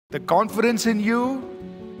The confidence in you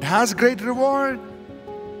has great reward.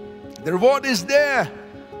 The reward is there.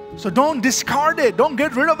 So don't discard it. Don't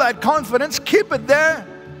get rid of that confidence. Keep it there.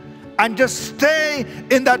 And just stay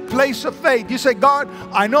in that place of faith. You say, God,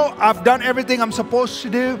 I know I've done everything I'm supposed to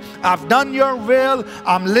do. I've done your will.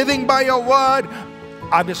 I'm living by your word.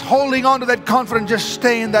 I'm just holding on to that confidence. Just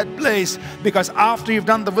stay in that place. Because after you've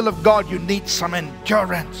done the will of God, you need some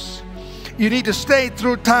endurance. You need to stay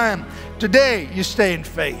through time. Today, you stay in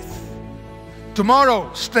faith.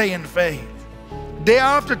 Tomorrow, stay in faith. Day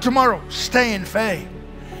after tomorrow, stay in faith.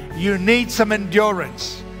 You need some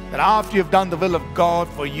endurance. That after you've done the will of God,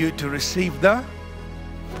 for you to receive the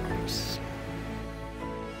promise.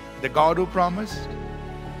 The God who promised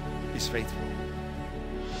is faithful.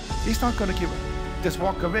 He's not going to give up. Just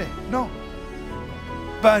walk away. No.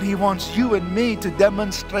 But He wants you and me to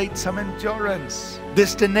demonstrate some endurance.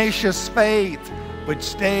 This tenacious faith which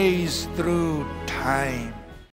stays through time.